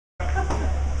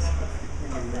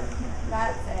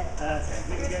That's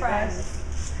it. Good friends.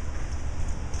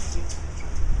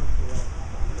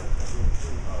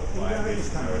 My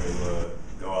ambitions are to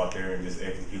go out there and just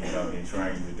execute what I've been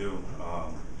trying to do.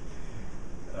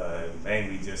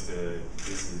 Mainly this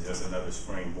is just another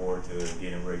springboard to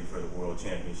getting ready for the World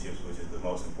Championships, which is the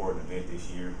most important event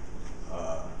this year.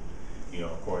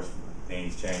 Of course,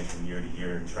 things change from year to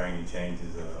year and training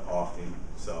changes often.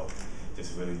 So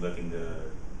just really looking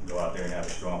to go out there and have a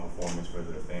strong performance for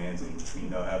the fans and,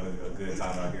 have a good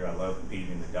time out here. I love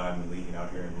competing in the Diamond League and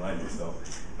out here in London. So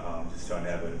just trying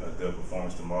to have a good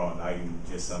performance tomorrow night and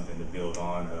just something to build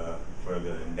on for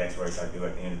the next race I do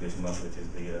at the end of this month, which is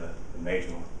the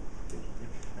major one.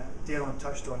 Dalen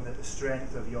touched on the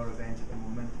strength of your event at the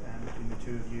moment between the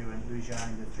two of you and Lu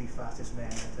Zhang, the three fastest men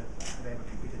that have ever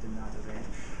competed in that event.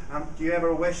 Do you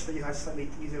ever wish that you had slightly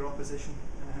easier opposition?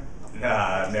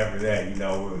 Nah, never that.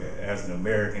 As an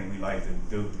American, we like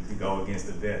to go against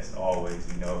the best always.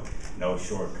 No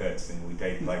shortcuts, and we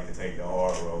like to take the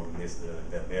hard road. And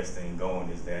the best thing going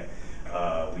is that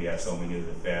we have so many of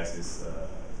the fastest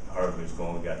hurdlers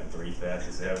going. We got the three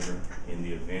fastest ever in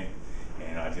the event.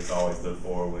 And I just always look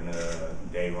forward when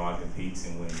Dayron competes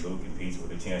and when Luke competes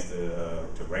with a chance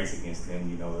to race against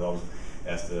him.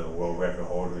 That's the world record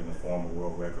holder and the former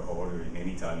world record holder. And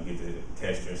anytime you get to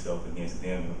test yourself against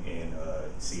them and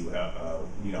see how,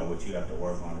 what you have to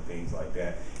work on and things like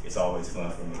that, it's always fun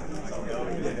for me.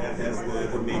 That's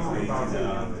the big thing.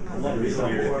 This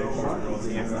year, the World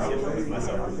Championship,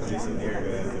 myself producing there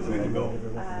to win the gold.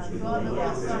 We've got the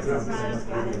last 9 rounds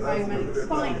at the moment.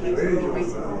 Finally, we're going to be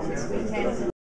racing this weekend.